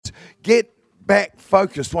get back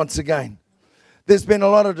focused once again. There's been a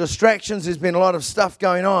lot of distractions. There's been a lot of stuff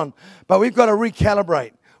going on. But we've got to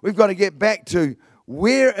recalibrate. We've got to get back to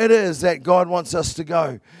where it is that God wants us to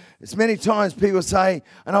go. It's many times people say,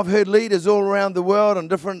 and I've heard leaders all around the world on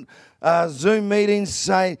different Zoom meetings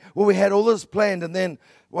say, well, we had all this planned, and then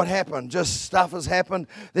what happened? Just stuff has happened.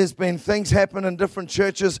 There's been things happen in different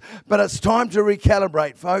churches, but it's time to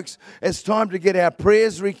recalibrate, folks. It's time to get our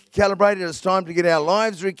prayers recalibrated. It's time to get our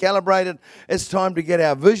lives recalibrated. It's time to get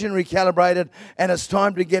our vision recalibrated, and it's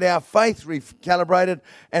time to get our faith recalibrated,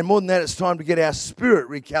 and more than that, it's time to get our spirit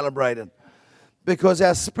recalibrated, because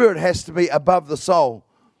our spirit has to be above the soul.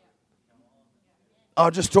 I'll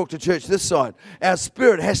just talk to church this side. Our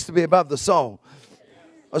spirit has to be above the soul.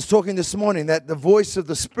 I was talking this morning that the voice of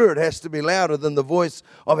the Spirit has to be louder than the voice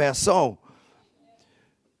of our soul.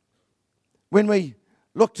 When we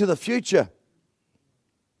look to the future,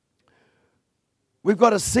 we've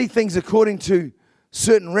got to see things according to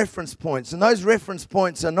certain reference points. And those reference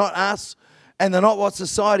points are not us, and they're not what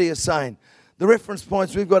society is saying. The reference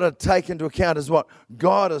points we've got to take into account is what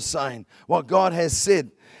God is saying, what God has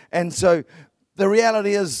said. And so the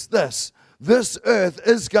reality is this. This earth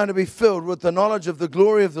is going to be filled with the knowledge of the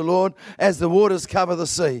glory of the Lord as the waters cover the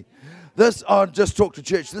sea. I'll just talk to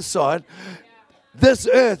church this side. This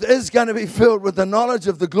earth is going to be filled with the knowledge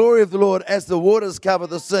of the glory of the Lord as the waters cover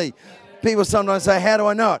the sea. People sometimes say, how do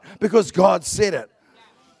I know it? Because God said it.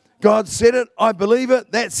 God said it. I believe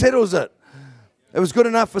it. That settles it. It was good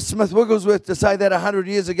enough for Smith Wigglesworth to say that 100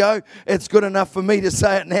 years ago. It's good enough for me to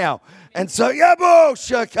say it now. And so, yabo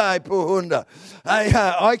shakai puhunda.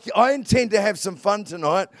 I intend to have some fun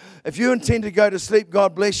tonight. If you intend to go to sleep,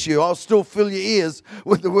 God bless you. I'll still fill your ears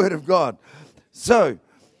with the Word of God. So,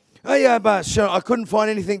 I couldn't find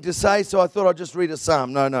anything to say, so I thought I'd just read a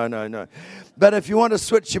psalm. No. But if you want to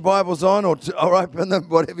switch your Bibles on or open them,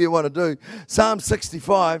 whatever you want to do, Psalm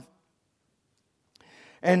 65.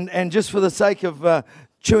 And just for the sake of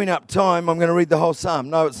chewing up time, I'm going to read the whole psalm.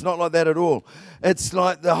 No, it's not like that at all. It's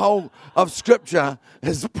like the whole of Scripture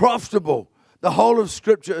is profitable. The whole of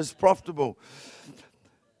Scripture is profitable.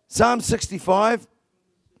 Psalm 65.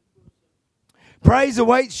 Praise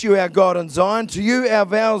awaits you, our God in Zion. To you our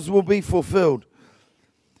vows will be fulfilled.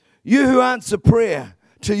 You who answer prayer,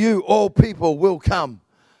 to you all people will come.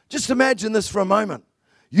 Just imagine this for a moment.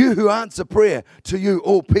 You who answer prayer, to you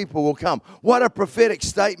all people will come. What a prophetic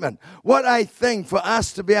statement. What a thing for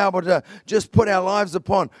us to be able to just put our lives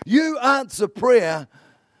upon. You answer prayer,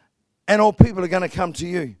 and all people are going to come to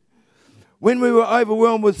you. When we were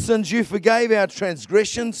overwhelmed with sins, you forgave our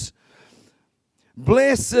transgressions.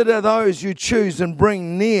 Blessed are those you choose and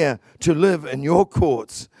bring near to live in your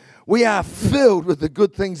courts. We are filled with the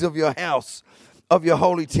good things of your house, of your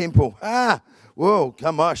holy temple. Whoa,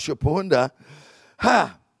 come on, Shapunda.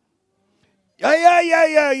 Yeah.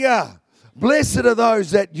 Blessed are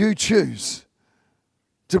those that you choose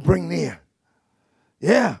to bring near.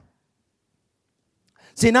 Yeah.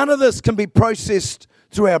 See, none of this can be processed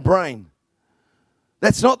through our brain.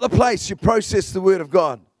 That's not the place you process the Word of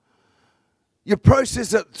God. You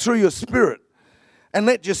process it through your spirit. And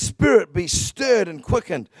let your spirit be stirred and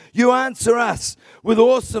quickened. You answer us with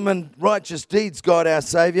awesome and righteous deeds, God our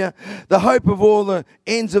Saviour, the hope of all the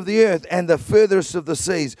ends of the earth and the furthest of the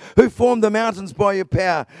seas, who formed the mountains by your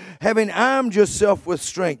power, having armed yourself with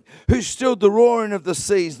strength, who stilled the roaring of the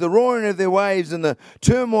seas, the roaring of their waves and the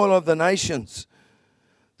turmoil of the nations.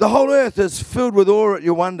 The whole earth is filled with awe at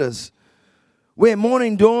your wonders. Where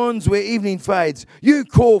morning dawns, where evening fades, you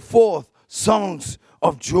call forth songs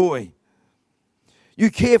of joy. You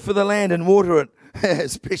care for the land and water it,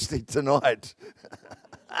 especially tonight.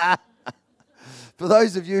 For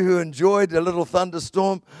those of you who enjoyed a little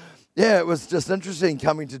thunderstorm, yeah, it was just interesting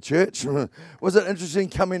coming to church. Was it interesting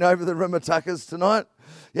coming over the Rimatakas tonight?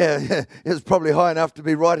 Yeah, it was probably high enough to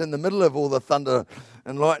be right in the middle of all the thunder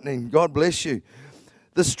and lightning. God bless you.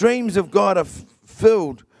 The streams of God are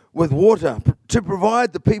filled with water to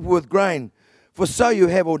provide the people with grain, for so you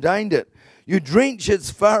have ordained it. You drench its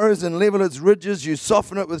furrows and level its ridges. You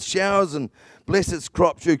soften it with showers and bless its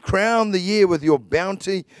crops. You crown the year with your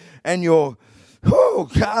bounty and your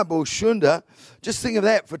Kabo Shunda. Just think of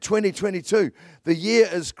that for 2022. The year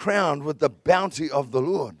is crowned with the bounty of the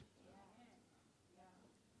Lord.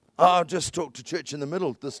 I'll just talk to church in the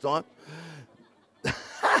middle this time.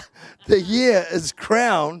 The year is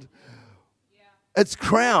crowned. It's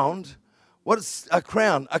crowned. What is a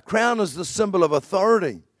crown? A crown is the symbol of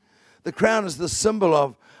authority. The crown is the symbol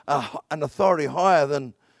of an authority higher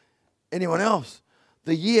than anyone else.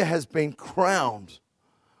 The year has been crowned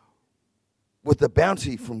with the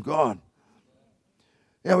bounty from God.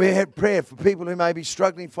 You know, we had prayer for people who may be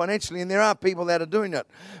struggling financially, and there are people that are doing it.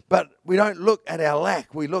 But we don't look at our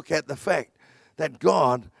lack. We look at the fact that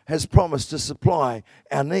God has promised to supply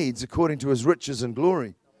our needs according to his riches and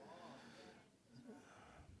glory.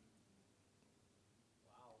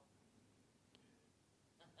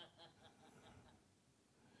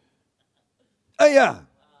 Oh yeah.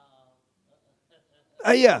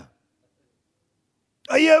 Oh yeah.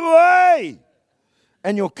 Oh yeah, boy.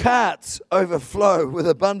 And your carts overflow with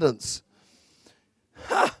abundance.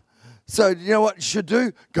 Ha! So you know what you should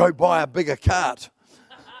do? Go buy a bigger cart.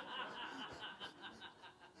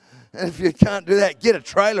 And if you can't do that, get a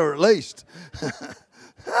trailer at least.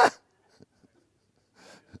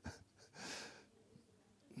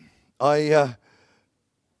 I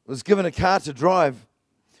was given a car to drive.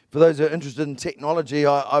 For those who are interested in technology,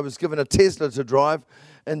 I was given a Tesla to drive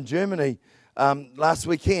in Germany last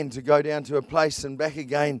weekend to go down to a place and back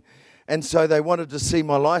again. And so they wanted to see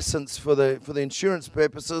my license for the insurance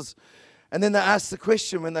purposes. And then they asked the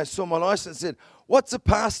question when they saw my license, said, what's a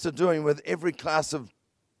pastor doing with every class of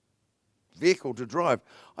vehicle to drive?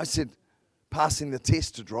 I said, passing the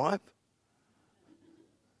test to drive.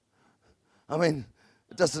 I mean,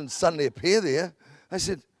 it doesn't suddenly appear there. They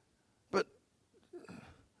said, but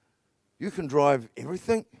you can drive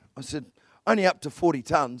everything? I said, only up to 40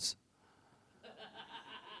 tons.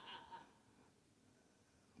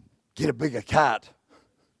 Get a bigger cart.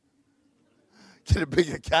 Get a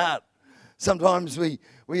bigger cart. Sometimes we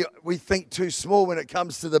think too small when it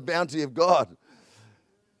comes to the bounty of God.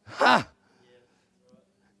 Ha!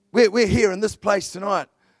 We're here in this place tonight,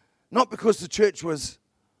 not because the church was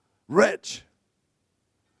rich.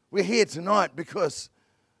 We're here tonight because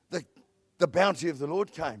the bounty of the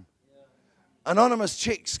Lord came. Anonymous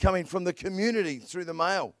checks coming from the community through the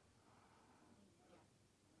mail.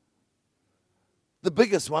 The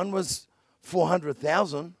biggest one was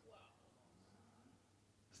 400,000.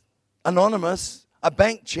 Anonymous, a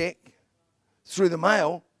bank check through the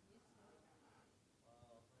mail.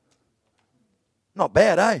 Not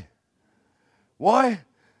bad, eh? Why?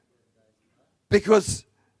 Because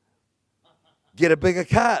get a bigger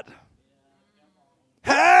cart.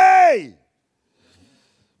 Hey!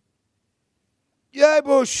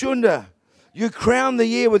 Yobo Shunda, you crown the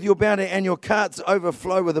year with your bounty and your carts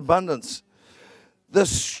overflow with abundance.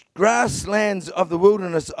 The grasslands of the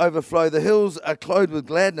wilderness overflow. The hills are clothed with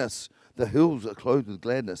gladness. The hills are clothed with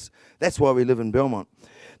gladness. That's why we live in Belmont.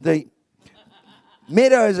 The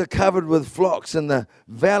meadows are covered with flocks and the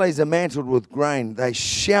valleys are mantled with grain. They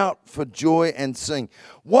shout for joy and sing.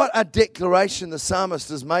 What a declaration the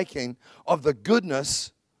psalmist is making of the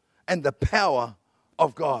goodness and the power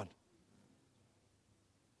of God.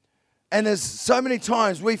 And there's so many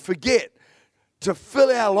times we forget to fill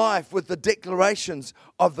our life with the declarations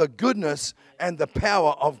of the goodness and the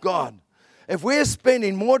power of God. If we're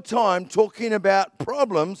spending more time talking about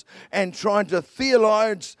problems and trying to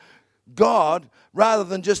theologize God rather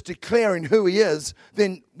than just declaring who he is,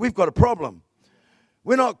 then we've got a problem.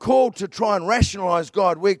 We're not called to try and rationalize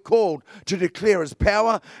God. We're called to declare his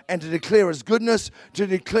power and to declare his goodness, to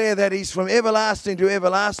declare that he's from everlasting to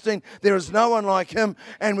everlasting. There is no one like him,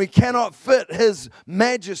 and we cannot fit his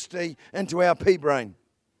majesty into our pea brain.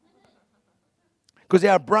 Because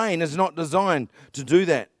our brain is not designed to do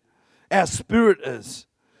that. Our spirit is.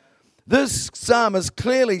 This psalm is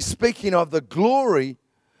clearly speaking of the glory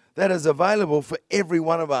that is available for every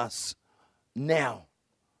one of us now.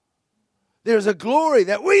 There is a glory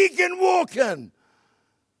that we can walk in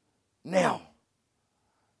now.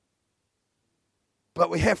 But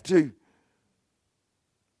we have to,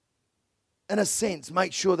 in a sense,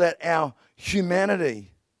 make sure that our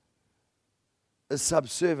humanity is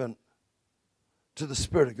subservient to the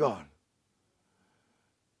Spirit of God.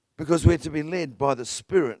 Because we're to be led by the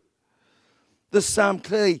Spirit. This psalm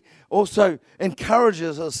clearly also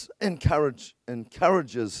encourages us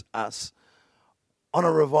on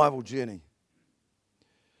a revival journey.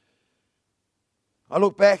 I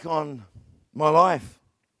look back on my life.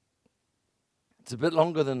 It's a bit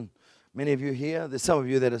longer than many of you here. There's some of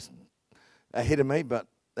you that are ahead of me, but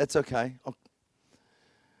that's okay.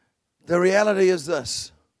 The reality is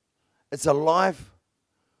this. It's a life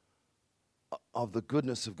of the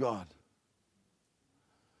goodness of God.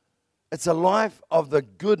 It's a life of the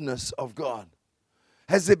goodness of God.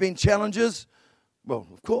 Has there been challenges? Well,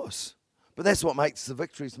 of course. But that's what makes the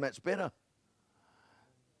victories much better.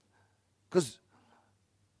 Because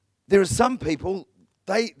there are some people,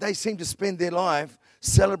 they seem to spend their life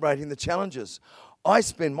celebrating the challenges. I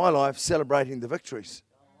spend my life celebrating the victories.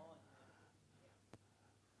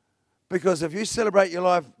 Because if you celebrate your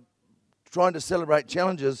life trying to celebrate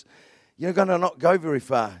challenges, you're going to not go very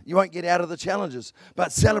far. You won't get out of the challenges.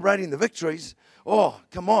 But celebrating the victories, oh,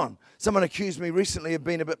 come on. Someone accused me recently of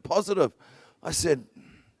being a bit positive. I said,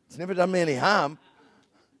 it's never done me any harm.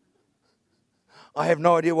 I have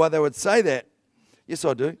no idea why they would say that. Yes,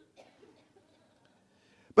 I do.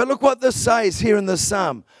 But look what this says here in this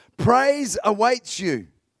psalm. Praise awaits you,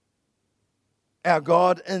 our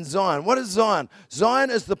God in Zion. What is Zion?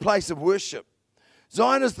 Zion is the place of worship.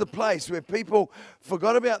 Zion is the place where people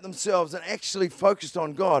forgot about themselves and actually focused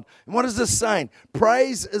on God. And what is this saying?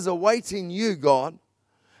 Praise is awaiting you, God.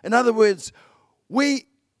 In other words, we,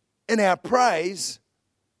 in our praise,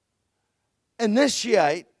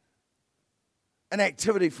 initiate an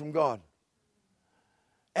activity from God.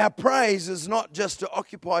 Our praise is not just to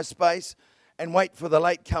occupy space and wait for the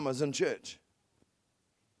latecomers in church.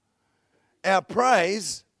 Our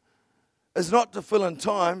praise is not to fill in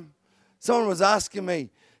time. Someone was asking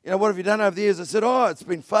me, what have you done over the years? I said, it's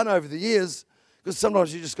been fun over the years, because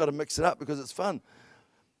sometimes you just got to mix it up because it's fun.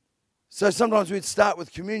 So sometimes we'd start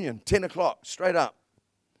with communion, 10 o'clock, straight up.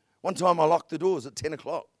 One time I locked the doors at 10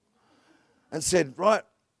 o'clock and said, right,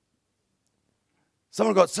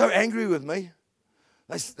 someone got so angry with me.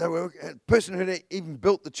 They were a person who had even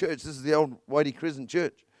built the church. This is the old Whitey Crescent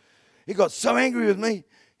Church. He got so angry with me.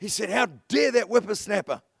 He said, how dare that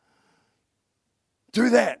whippersnapper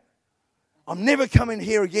do that? I'm never coming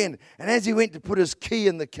here again. And as he went to put his key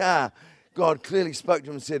in the car, God clearly spoke to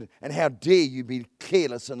him and said, and how dare you be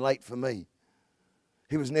careless and late for me?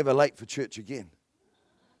 He was never late for church again.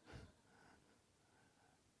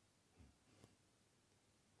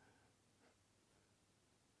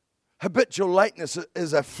 Habitual lateness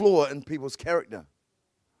is a flaw in people's character.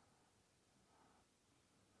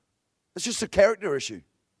 It's just a character issue.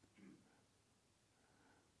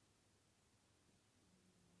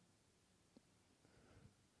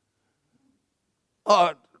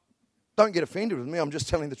 Oh, don't get offended with me. I'm just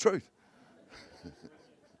telling the truth.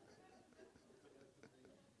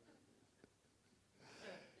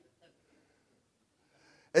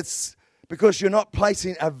 It's because you're not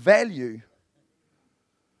placing a value.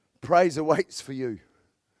 Praise awaits for you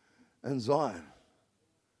in Zion.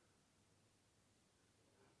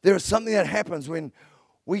 There is something that happens when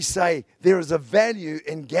we say there is a value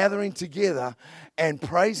in gathering together and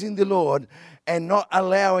praising the Lord and not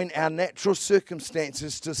allowing our natural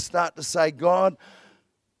circumstances to start to say, God,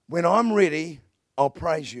 when I'm ready, I'll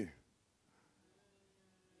praise you.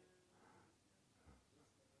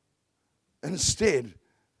 Instead,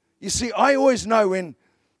 you see, I always know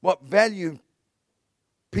what value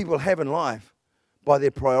people have in life by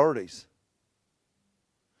their priorities.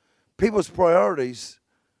 People's priorities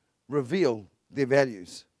reveal their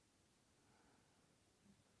values.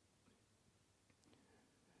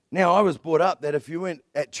 Now, I was brought up that if you went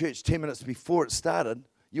at church 10 minutes before it started,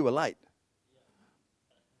 you were late.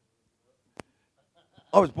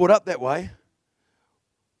 I was brought up that way.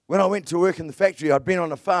 When I went to work in the factory, I'd been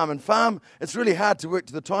on a farm. And farm, it's really hard to work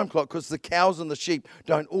to the time clock because the cows and the sheep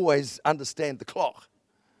don't always understand the clock.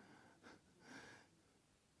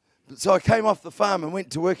 So I came off the farm and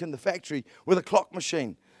went to work in the factory with a clock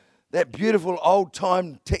machine. That beautiful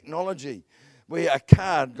old-time technology where a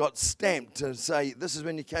card got stamped to say, this is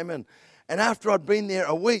when you came in. And after I'd been there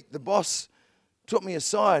a week, the boss took me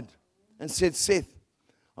aside and said, Seth,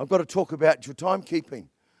 I've got to talk about your timekeeping.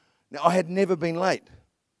 Now, I had never been late.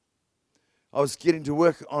 I was getting to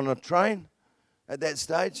work on a train at that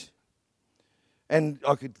stage. And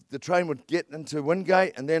the train would get into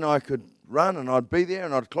Wingate, and then I could run, and I'd be there,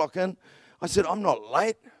 and I'd clock in. I said, I'm not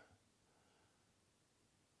late.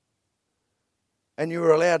 And you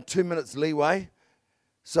were allowed 2 minutes leeway.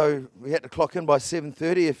 So we had to clock in by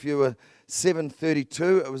 7:30. If you were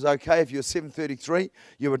 7:32, it was okay. If you were 7:33,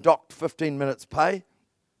 you were docked 15 minutes pay.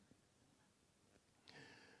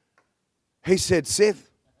 He said,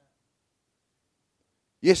 Seth,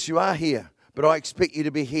 yes, you are here, but I expect you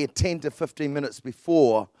to be here 10 to 15 minutes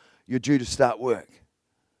before you're due to start work.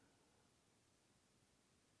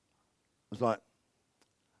 I was like,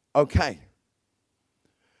 okay.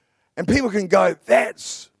 And people can go,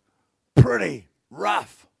 that's pretty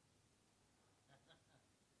rough.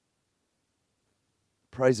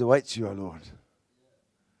 Praise awaits you, O Lord.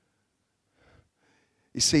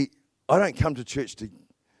 You see, I don't come to church to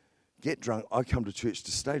get drunk. I come to church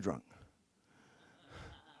to stay drunk.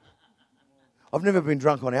 I've never been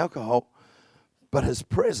drunk on alcohol, but His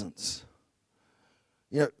presence.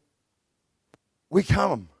 We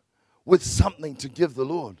come with something to give the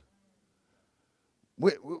Lord.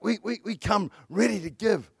 We come ready to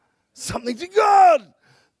give something to God.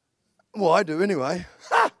 Well, I do anyway.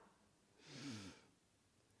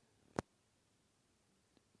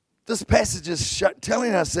 This passage is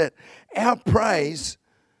telling us that our praise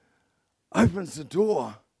opens the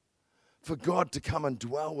door for God to come and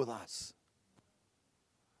dwell with us.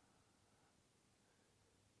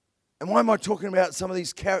 And why am I talking about some of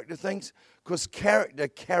these character things? Because character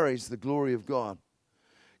carries the glory of God.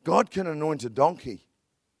 God can anoint a donkey.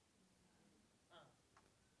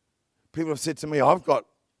 People have said to me, I've got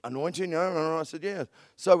anointing. And I said, yeah,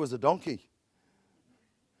 so was a donkey.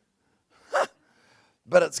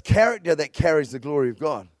 But it's character that carries the glory of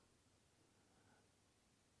God.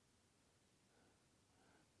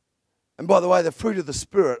 And by the way, the fruit of the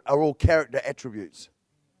Spirit are all character attributes.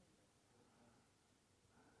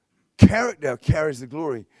 Character carries the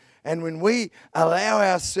glory. And when we allow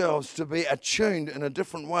ourselves to be attuned in a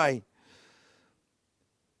different way,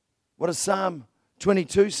 what does Psalm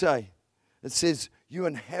 22 say? It says, you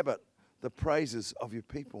inhabit the praises of your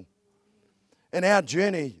people. In our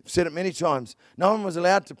journey, I've said it many times, no one was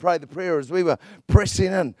allowed to pray the prayer as we were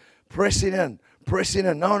pressing in.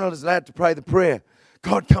 No one was allowed to pray the prayer,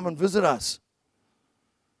 God, come and visit us.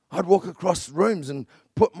 I'd walk across rooms and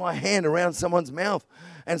put my hand around someone's mouth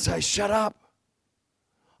and say, shut up.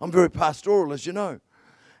 I'm very pastoral, as you know.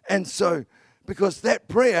 And so, because that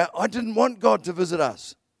prayer, I didn't want God to visit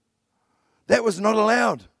us. That was not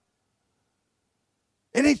allowed.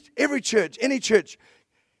 Any church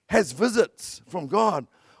has visits from God.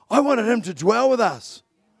 I wanted Him to dwell with us,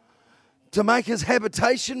 to make His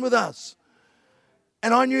habitation with us.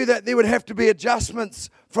 And I knew that there would have to be adjustments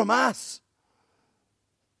from us.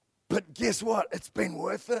 But guess what? It's been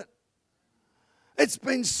worth it. It's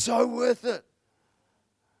been so worth it.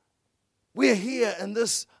 We're here in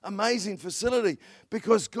this amazing facility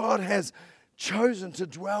because God has chosen to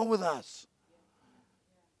dwell with us.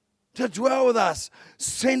 To dwell with us,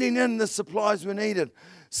 sending in the supplies we needed,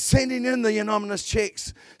 sending in the anonymous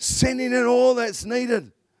checks, sending in all that's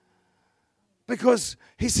needed. Because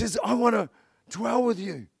He says, I want to dwell with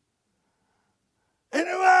you. And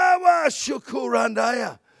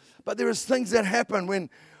but there is things that happen when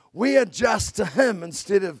we adjust to Him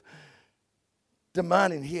instead of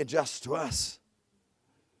demanding He adjusts to us.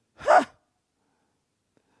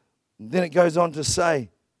 Then it goes on to say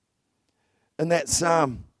in that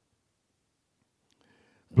psalm,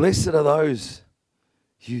 blessed are those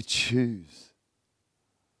you choose.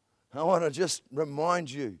 I want to just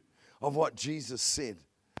remind you of what Jesus said.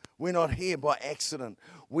 We're not here by accident.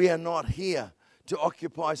 We are not here to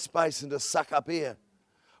occupy space and to suck up air.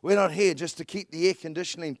 We're not here just to keep the air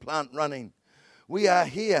conditioning plant running. We are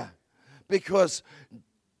here because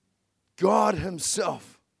God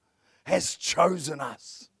Himself has chosen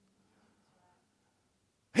us.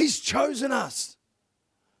 He's chosen us.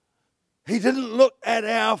 He didn't look at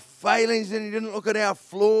our failings and He didn't look at our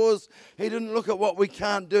flaws. He didn't look at what we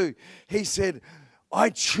can't do. He said,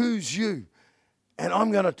 I choose you and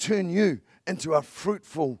I'm going to turn you into a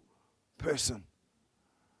fruitful person.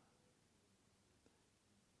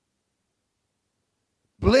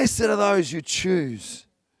 Blessed are those you choose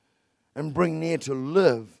and bring near to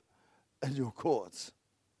live in your courts.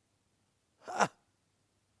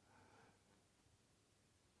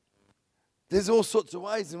 There's all sorts of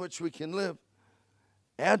ways in which we can live.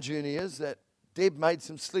 Our journey is that Deb made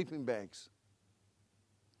some sleeping bags.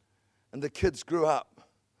 And the kids grew up.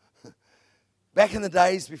 Back in the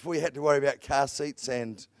days before you had to worry about car seats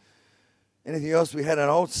and anything else, we had an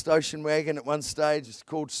old station wagon at one stage. It's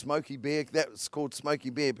called Smoky Bear. That was called Smoky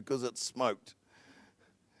Bear because it smoked.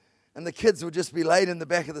 And the kids would just be laid in the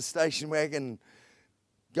back of the station wagon,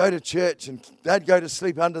 go to church, and they'd go to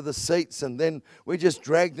sleep under the seats, and then we just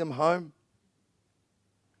dragged them home.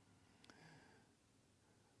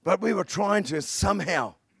 But we were trying to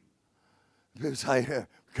somehow, people say,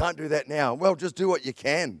 we can't do that now. Well, just do what you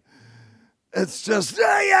can. It's just,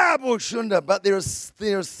 but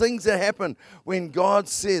there's things that happen when God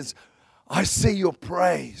says, I see your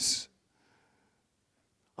praise.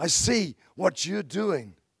 I see what you're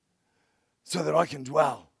doing so that I can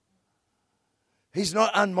dwell. He's not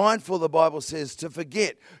unmindful, the Bible says, to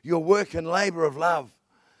forget your work and labor of love.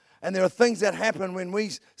 And there are things that happen when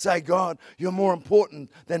we say, God, you're more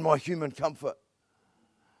important than my human comfort.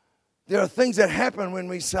 There are things that happen when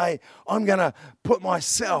we say, I'm going to put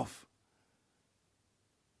myself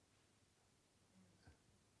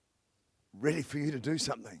ready for you to do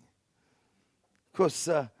something. Of course,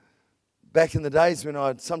 back in the days when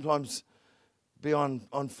I'd sometimes be on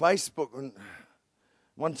Facebook, and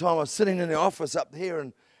one time I was sitting in the office up here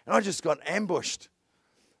and I just got ambushed.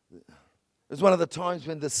 It was one of the times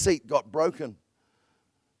when the seat got broken.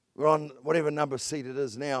 We're on whatever number seat it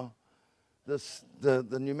is now. The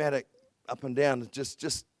pneumatic up and down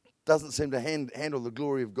just doesn't seem to handle the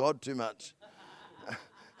glory of God too much.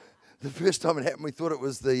 The first time it happened, we thought it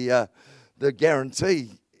was the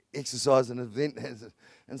guarantee exercise and event.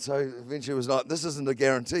 And so eventually it was like, this isn't a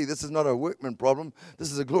guarantee. This is not a workman problem.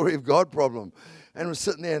 This is a glory of God problem. And we're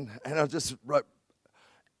sitting there and I just wrote,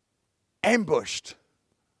 ambushed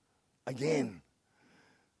again.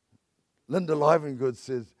 Linda Livengood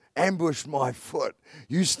says, ambush my foot.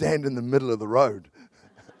 You stand in the middle of the road.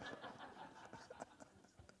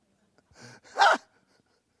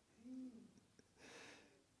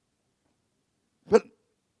 But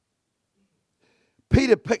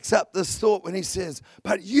Peter picks up this thought when he says,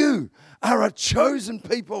 but you are a chosen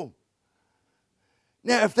people.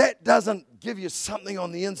 Now, if that doesn't give you something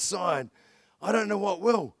on the inside, I don't know what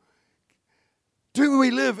will. Do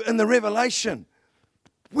we live in the revelation?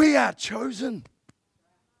 We are chosen.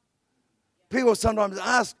 People sometimes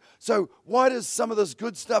ask, so why does some of this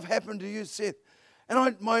good stuff happen to you, Seth?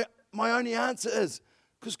 And my only answer is,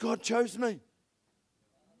 because God chose me.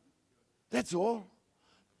 That's all.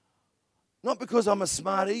 Not because I'm a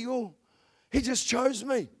smart eagle. He just chose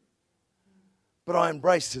me. But I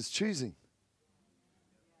embraced his choosing.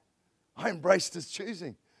 I embraced his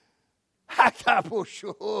choosing. And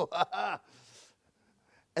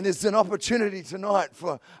there's an opportunity tonight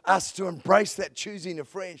for us to embrace that choosing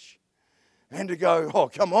afresh. And to go, oh,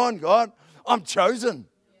 come on, God, I'm chosen.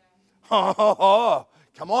 Oh,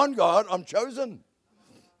 come on, God, I'm chosen.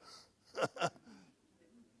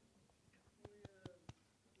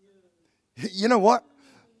 You know what?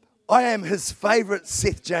 I am his favourite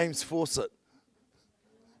Seth James Fawcett.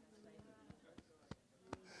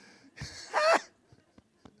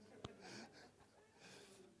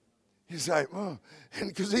 You say, oh, and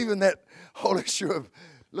because even that whole issue of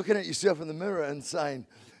looking at yourself in the mirror and saying,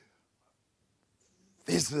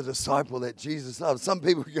 there's the disciple that Jesus loved. Some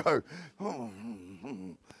people go, oh,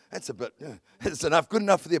 that's a bit, it's enough, good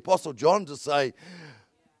enough for the Apostle John to say,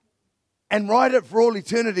 and write it for all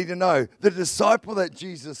eternity to know, the disciple that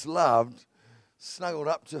Jesus loved snuggled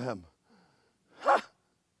up to him.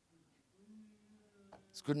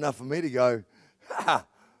 It's good enough for me to go,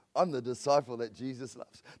 I'm the disciple that Jesus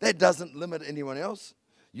loves. That doesn't limit anyone else.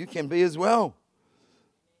 You can be as well.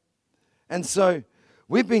 And so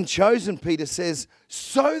we've been chosen, Peter says,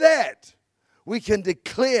 so that we can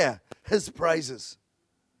declare his praises.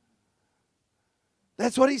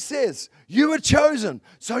 That's what he says. You were chosen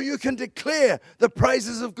so you can declare the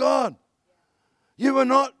praises of God. You were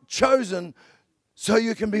not chosen so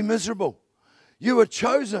you can be miserable. You were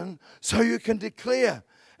chosen so you can declare.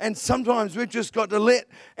 And sometimes we've just got to let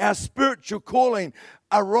our spiritual calling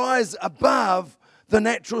arise above the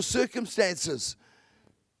natural circumstances.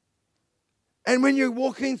 And when you're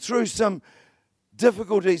walking through some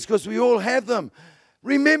difficulties, because we all have them,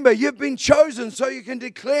 remember, you've been chosen so you can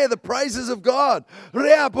declare the praises of God. And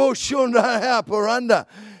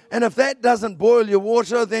if that doesn't boil your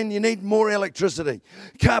water, then you need more electricity.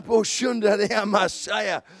 And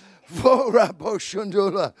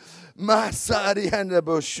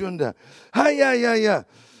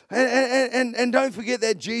don't forget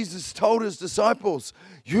that Jesus told his disciples,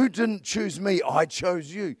 you didn't choose me, I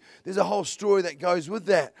chose you. There's a whole story that goes with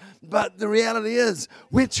that. But the reality is,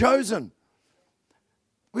 we're chosen.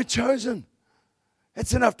 We're chosen.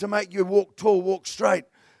 It's enough to make you walk tall, walk straight,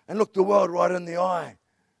 and look the world right in the eye.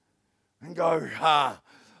 And go,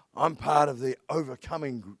 I'm part of the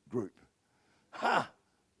overcoming group.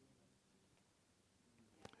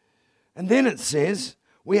 And then it says,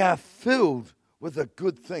 we are filled with the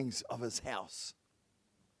good things of his house.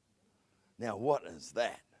 Now, what is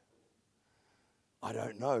that? I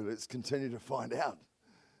don't know. Let's continue to find out.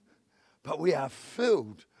 But we are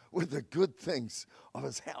filled with the good things of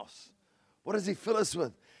his house. What does he fill us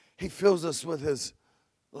with? He fills us with his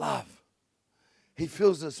love. He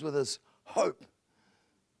fills us with his hope.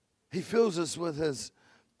 He fills us with his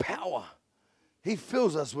power. He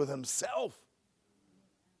fills us with himself.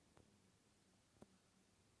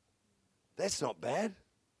 That's not bad.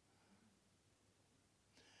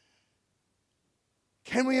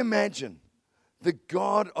 Can we imagine the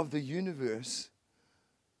God of the universe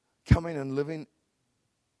coming and living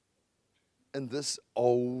in this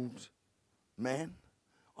old man?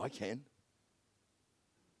 I can.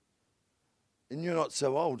 And you're not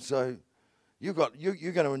so old, so you're going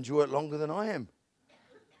to enjoy it longer than I am.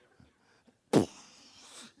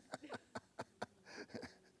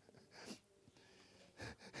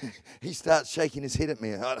 He starts shaking his head at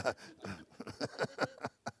me.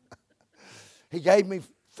 He gave me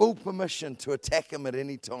full permission to attack him at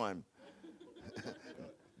any time.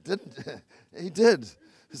 He did.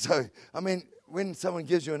 So, I mean, when someone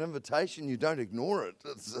gives you an invitation, you don't ignore it.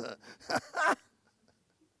 It's,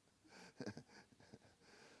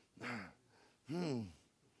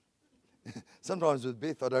 Sometimes with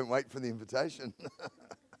Beth, I don't wait for the invitation.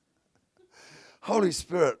 Holy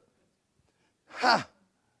Spirit,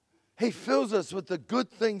 He fills us with the good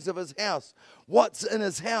things of His house. What's in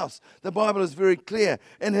His house? The Bible is very clear.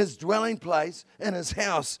 In His dwelling place, in His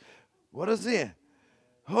house, what is there?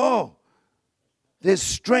 Oh, there's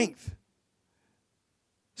strength,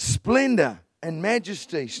 splendor, and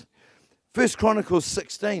majesty. 1 Chronicles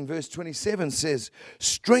 16, verse 27 says,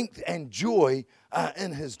 strength and joy are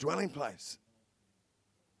in His dwelling place.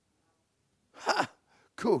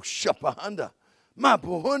 Cool, shapahanda,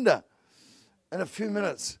 mapuhunda. In a few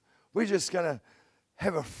minutes, we're just going to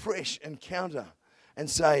have a fresh encounter and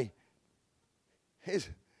say, here's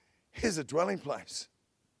a dwelling place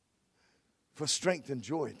for strength and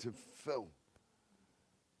joy to fill.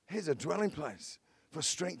 Here's a dwelling place for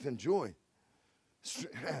strength and joy.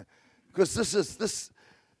 Because this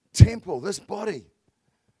temple, this body,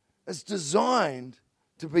 is designed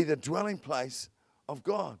to be the dwelling place of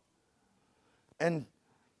God. And,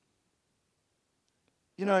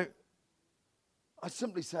 you know, I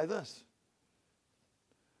simply say this.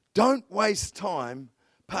 Don't waste time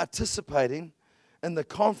participating in the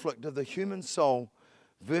conflict of the human soul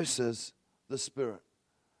versus the spirit.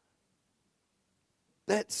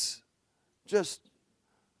 That's just,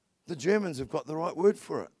 the Germans have got the right word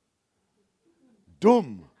for it.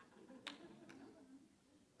 Dumm.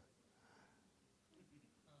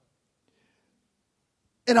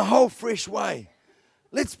 In a whole fresh way,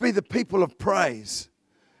 let's be the people of praise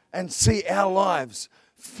and see our lives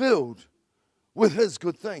filled with His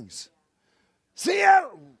good things. See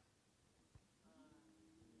our...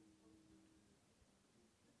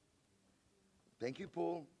 Thank you,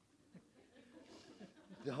 Paul.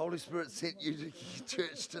 The Holy Spirit sent you to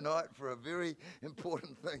church tonight for a very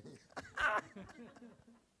important thing.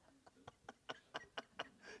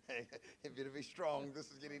 You better be strong.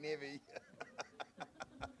 This is getting heavy.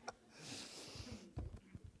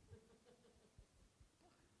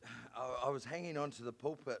 I was hanging onto the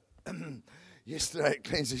pulpit yesterday at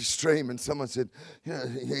Cleansey Stream, and someone said, you know,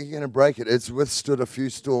 you're going to break it. It's withstood a few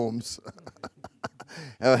storms.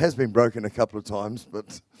 It has been broken a couple of times,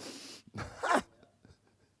 but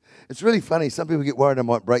it's really funny. Some people get worried I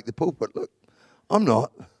might break the pulpit. Look, I'm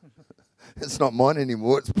not. It's not mine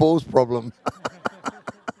anymore. It's Paul's problem.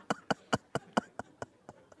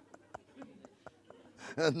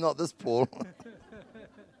 Not this Paul.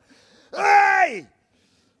 Hey!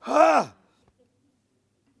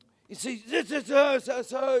 You see,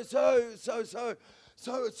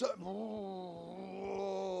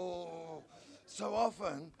 so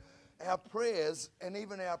often our prayers and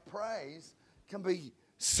even our praise can be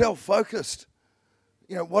self-focused.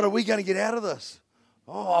 You know, what are we going to get out of this?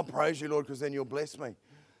 Oh, I'll praise you, Lord, because then you'll bless me.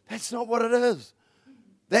 That's not what it is.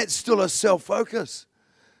 That's still a self-focus.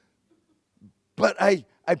 But you're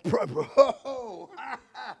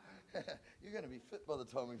going to be fit by the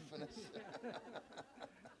time we finish.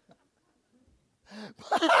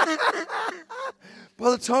 By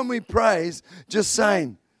the time we praise, just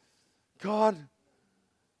saying, God,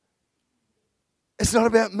 it's not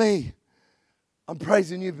about me. I'm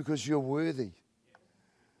praising you because you're worthy.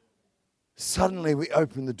 Suddenly we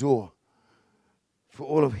open the door for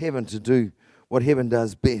all of heaven to do what heaven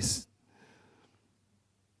does best.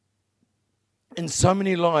 In so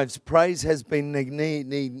many lives, praise has been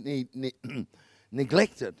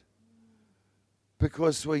neglected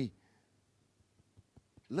because we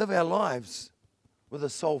live our lives with a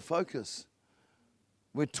sole focus.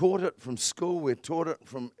 We're taught it from school, we're taught it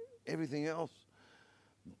from everything else.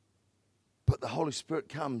 But the Holy Spirit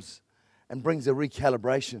comes and brings a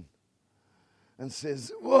recalibration and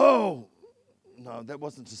says, whoa. No, that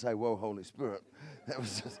wasn't to say, whoa, Holy Spirit. That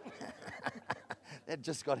was just, that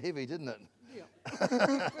just got heavy, didn't it?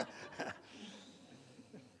 Yeah.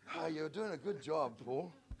 Oh, you're doing a good job,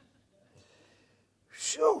 Paul.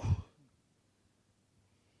 Sure.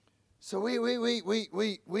 So we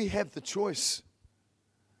have the choice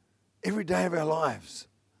every day of our lives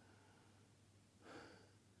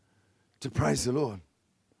to praise the Lord.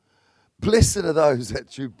 Blessed are those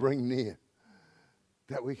that you bring near,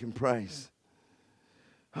 that we can praise.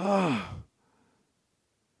 Oh,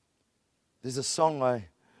 there's a song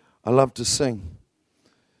I love to sing.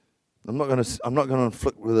 I'm not going to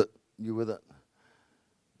inflict you with it.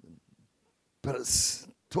 But it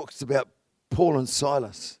talks about Paul and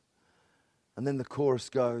Silas. And then the chorus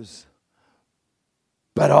goes,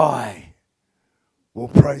 but I will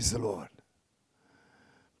praise the Lord.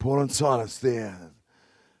 Paul and Silas there,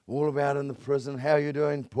 All about in the prison. How you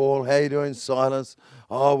doing, Paul? How you doing, Silas?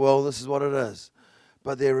 Oh, well, this is what it is.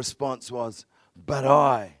 But their response was, but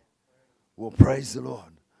I will praise the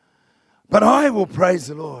Lord. But I will praise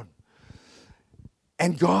the Lord.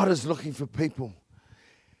 And God is looking for people,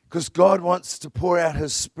 because God wants to pour out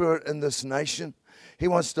His Spirit in this nation. He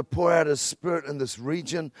wants to pour out His Spirit in this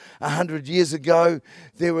region. 100 years ago,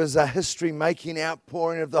 there was a history-making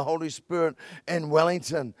outpouring of the Holy Spirit in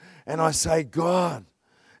Wellington. And I say, God,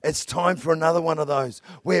 it's time for another one of those.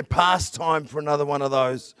 We're past time for another one of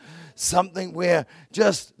those. Something where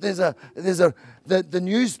just the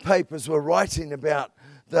newspapers were writing about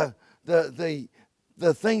the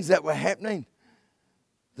things that were happening.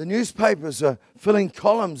 The newspapers are filling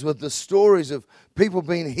columns with the stories of people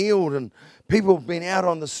being healed and people being out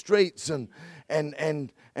on the streets and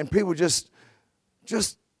people just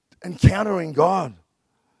encountering God.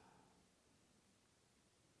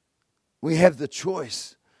 We have the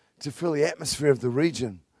choice to fill the atmosphere of the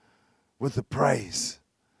region with the praise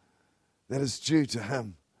that is due to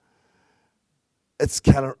Him. It's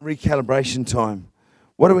recalibration time.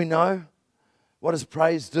 What do we know? What does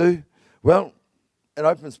praise do? Well, it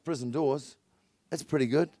opens prison doors. That's pretty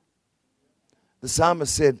good. The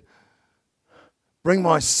psalmist said, bring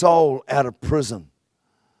my soul out of prison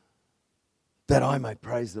that I may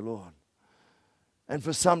praise the Lord. And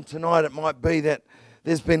for some tonight, it might be that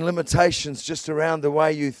there's been limitations just around the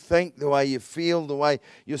way you think, the way you feel, the way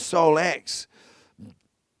your soul acts.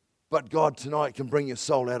 But God tonight can bring your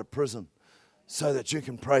soul out of prison so that you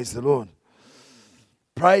can praise the Lord.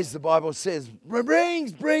 Praise, the Bible says,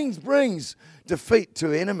 brings defeat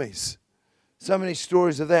to enemies. So many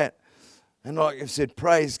stories of that. And like I've said,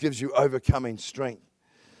 praise gives you overcoming strength.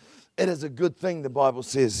 It is a good thing, the Bible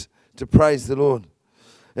says, to praise the Lord.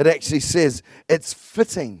 It actually says it's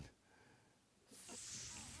fitting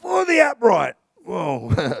for the upright. Whoa,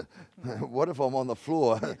 what if I'm on the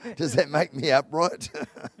floor? Does that make me upright?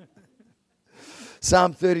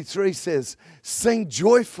 Psalm 33 says, sing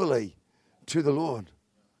joyfully to the Lord.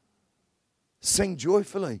 Sing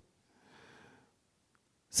joyfully.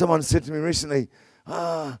 Someone said to me recently,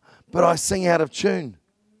 but I sing out of tune.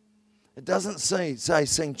 It doesn't say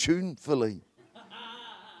sing tunefully.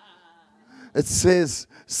 It says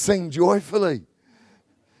sing joyfully.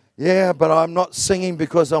 Yeah, but I'm not singing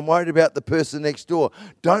because I'm worried about the person next door.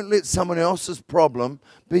 Don't let someone else's problem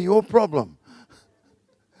be your problem.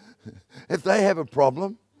 If they have a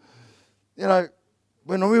problem, you know,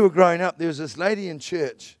 when we were growing up, there was this lady in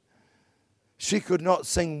church. She could not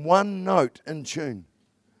sing one note in tune.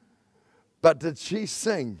 But did she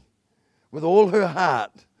sing with all her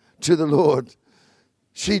heart to the Lord?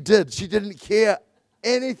 She did. She didn't care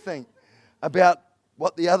anything about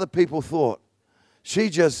what the other people thought. She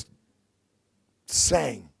just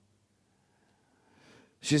sang.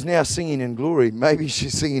 She's now singing in glory. Maybe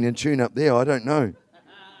she's singing in tune up there. I don't know.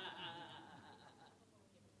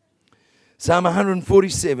 Psalm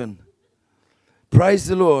 147. Praise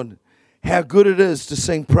the Lord. How good it is to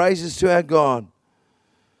sing praises to our God.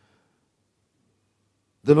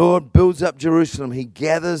 The Lord builds up Jerusalem. He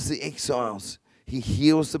gathers the exiles. He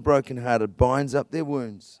heals the brokenhearted, binds up their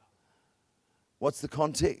wounds. What's the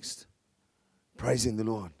context? Praising the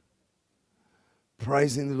Lord.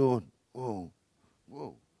 Praising the Lord. Whoa,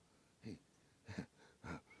 whoa.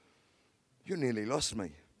 You nearly lost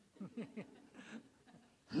me.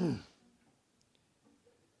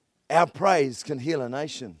 Our praise can heal a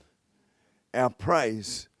nation. Our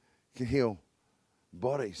praise can heal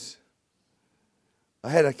bodies. I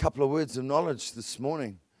had a couple of words of knowledge this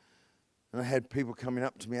morning, and I had people coming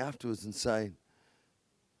up to me afterwards and saying,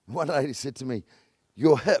 one lady said to me,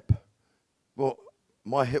 your hip. Well,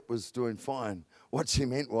 my hip was doing fine. What she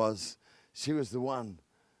meant was she was the one.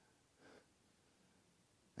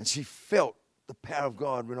 And she felt the power of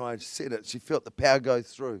God when I said it. She felt the power go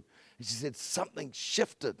through. And she said, something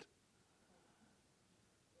shifted.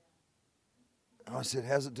 And I said,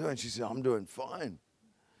 how's it doing? She said, I'm doing fine.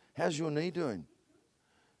 How's your knee doing?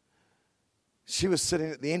 She was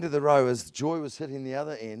sitting at the end of the row as Joy was hitting the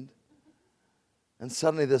other end. And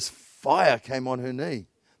suddenly this fire came on her knee.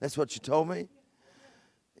 That's what she told me?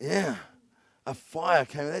 Yeah. A fire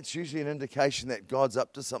came. That's usually an indication that God's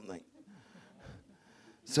up to something.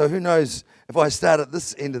 So who knows if I start at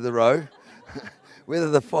this end of the row, whether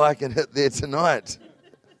the fire can hit there tonight.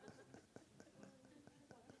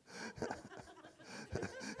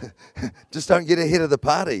 Just don't get ahead of the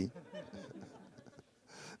party.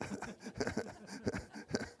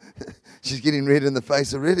 She's getting red in the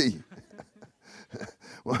face already.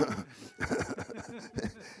 Well,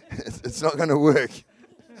 it's not going to work.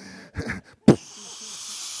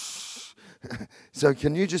 So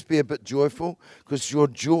can you just be a bit joyful? Because your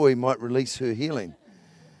joy might release her healing.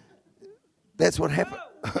 That's what happened.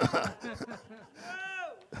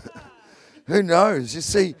 Who knows? You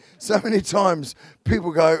see, so many times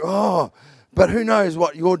people go, oh, but who knows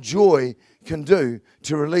what your joy can do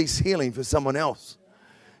to release healing for someone else,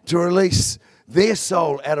 to release their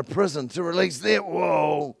soul out of prison, to release their,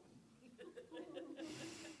 whoa.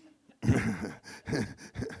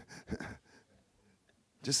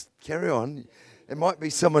 Just carry on. It might be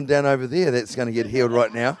someone down over there that's going to get healed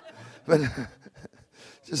right now, but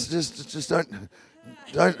just don't.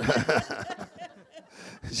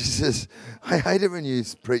 She says, I hate it when you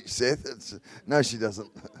preach, Seth. No, she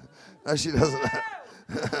doesn't. No, she doesn't.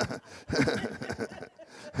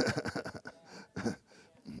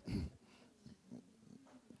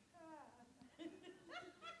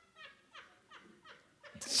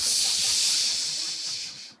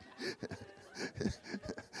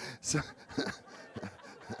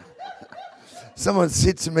 Someone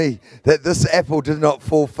said to me that this apple did not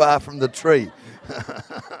fall far from the tree.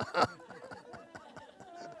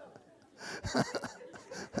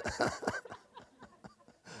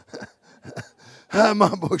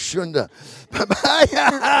 But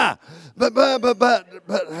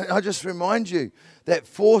I just remind you that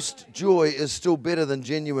forced joy is still better than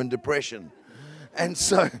genuine depression. And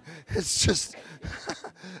so it's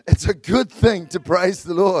a good thing to praise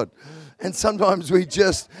the Lord. And sometimes we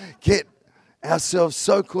just get ourselves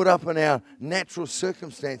so caught up in our natural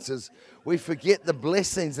circumstances, we forget the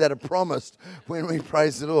blessings that are promised when we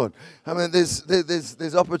praise the Lord. I mean,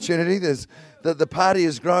 there's opportunity. There's the party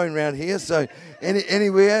is growing around here. So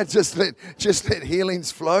anywhere, just let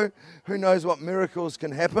healings flow. Who knows what miracles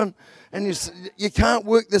can happen? And you can't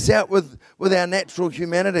work this out with our natural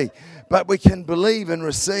humanity, but we can believe and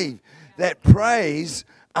receive that praise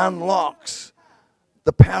unlocks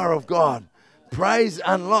the power of God. Praise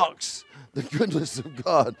unlocks the goodness of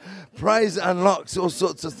God. Praise unlocks all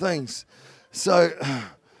sorts of things. So,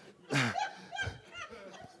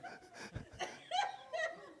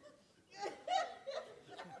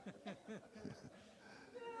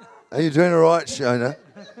 are you doing all right, Shona?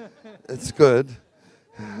 It's good.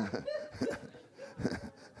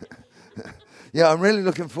 Yeah, I'm really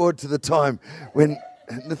looking forward to the time when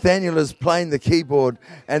Nathaniel is playing the keyboard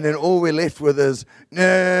and then all we're left with is,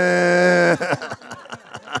 nah.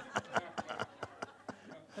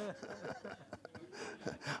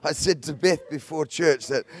 I said to Beth before church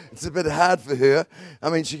that it's a bit hard for her. I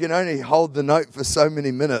mean, she can only hold the note for so many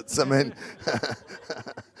minutes. I mean,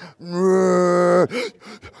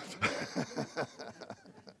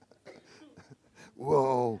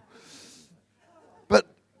 whoa.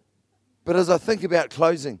 But as I think about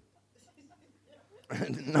closing,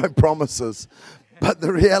 no promises, but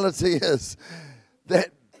the reality is that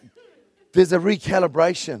there's a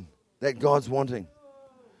recalibration that God's wanting.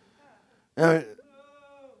 Now,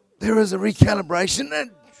 there is a recalibration.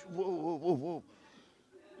 And whoa.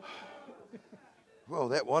 Well,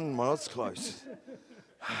 that one was close.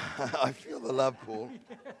 I feel the love, Paul.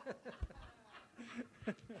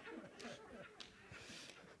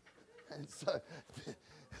 And so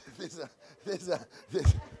there's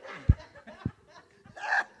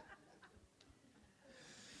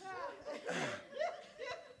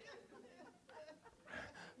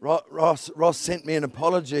Ross sent me an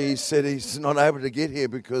apology. He said he's not able to get here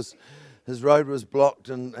because his road was blocked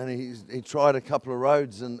and he tried a couple of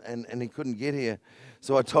roads and he couldn't get here.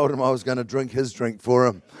 So I told him I was going to drink his drink for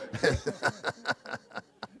him.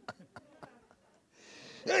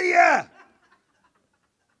 Yeah.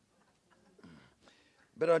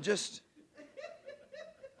 But I just,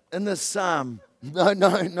 in this psalm,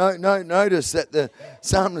 notice that the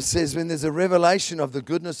psalmist says when there's a revelation of the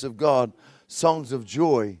goodness of God, songs of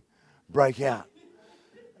joy break out.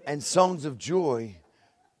 And songs of joy,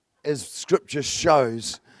 as Scripture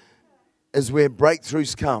shows, is where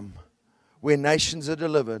breakthroughs come, where nations are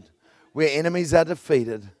delivered, where enemies are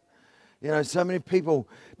defeated. You know, so many people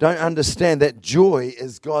don't understand that joy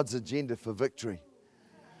is God's agenda for victory.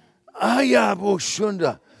 Aya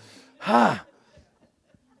boshunda. Ha.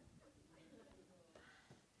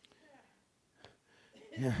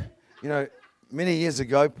 Yeah. You know, many years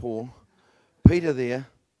ago, Paul, Peter there,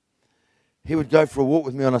 he would go for a walk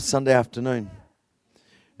with me on a Sunday afternoon.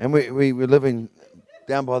 And we were living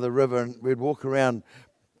down by the river and we'd walk around.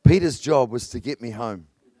 Peter's job was to get me home.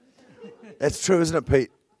 That's true, isn't it,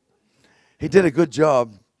 Pete? He did a good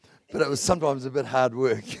job, but it was sometimes a bit hard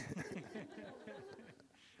work.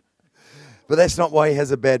 But that's not why he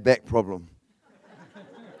has a bad back problem.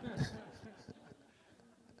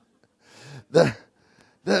 But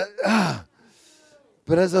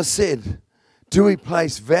as I said, Do we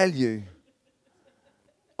place value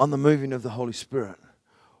on the moving of the Holy Spirit?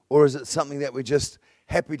 Or is it something that we're just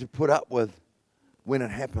happy to put up with when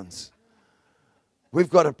it happens? We've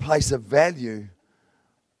got to place a value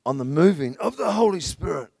on the moving of the Holy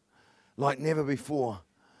Spirit like never before.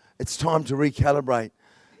 It's time to recalibrate.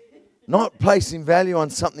 Not placing value on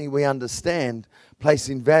something we understand,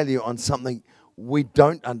 placing value on something we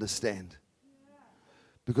don't understand.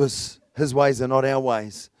 Because His ways are not our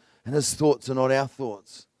ways, and His thoughts are not our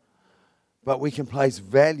thoughts. But we can place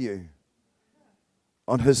value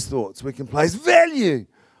on His thoughts. We can place value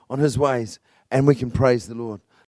on His ways, and we can praise the Lord.